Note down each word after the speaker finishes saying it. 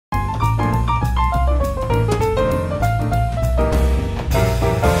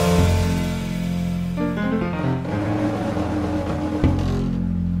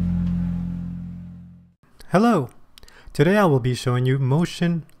Hello! Today I will be showing you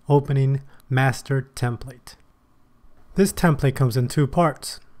Motion Opening Master Template. This template comes in two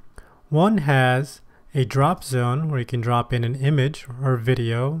parts. One has a drop zone where you can drop in an image or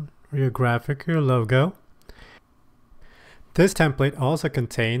video or your graphic or your logo. This template also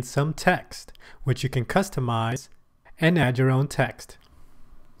contains some text which you can customize and add your own text.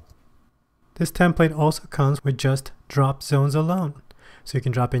 This template also comes with just drop zones alone. So you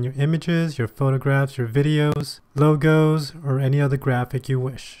can drop in your images, your photographs, your videos, logos, or any other graphic you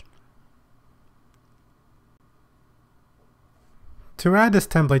wish. To add this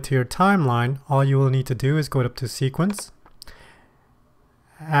template to your timeline, all you will need to do is go up to Sequence,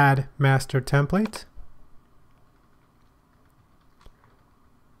 Add Master Template,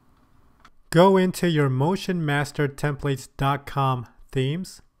 go into your motionmastertemplates.com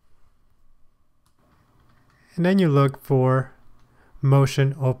themes, and then you look for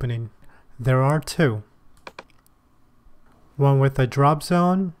Motion Opening. There are two. One with a drop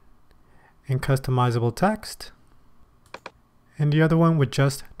zone and customizable text, and the other one with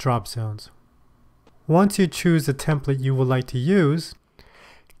just drop zones. Once you choose the template you would like to use,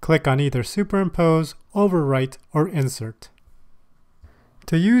 click on either Superimpose, Overwrite, or Insert.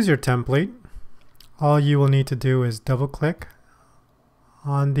 To use your template, all you will need to do is double-click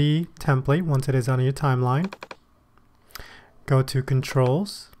on the template once it is on your timeline. Go to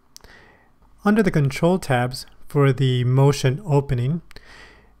Controls. Under the Control tabs for the Motion Opening,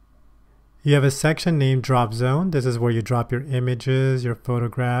 you have a section named Drop Zone. This is where you drop your images, your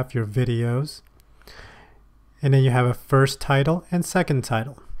photograph, your videos. And then you have a first title and second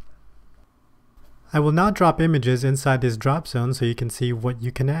title. I will now drop images inside this drop zone so you can see what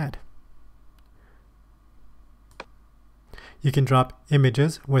you can add. You can drop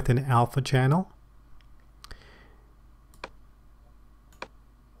images with an alpha channel.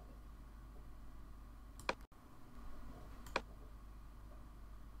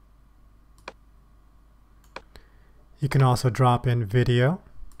 You can also drop in video,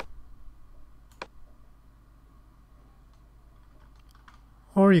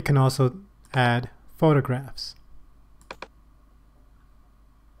 or you can also add photographs.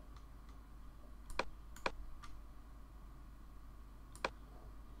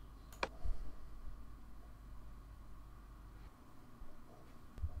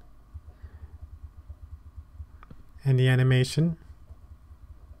 And the animation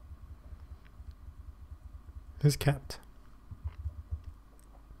is kept.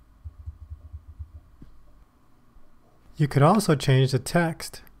 You could also change the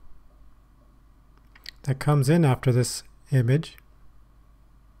text that comes in after this image.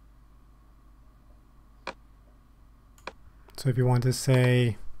 So if you want to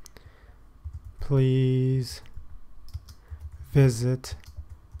say, please visit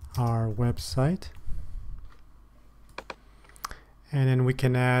our website, and then we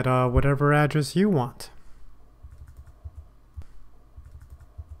can add whatever address you want.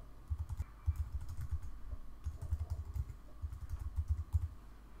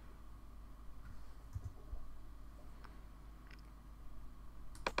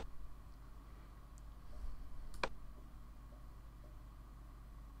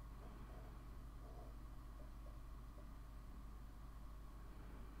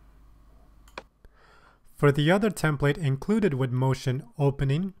 For the other template included with Motion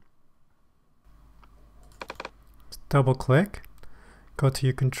Opening, double click, go to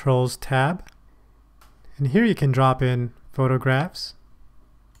your Controls tab, and here you can drop in photographs,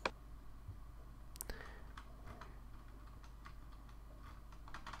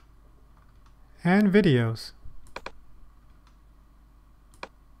 and videos.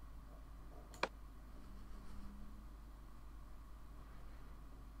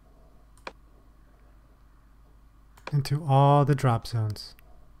 Into all the drop zones.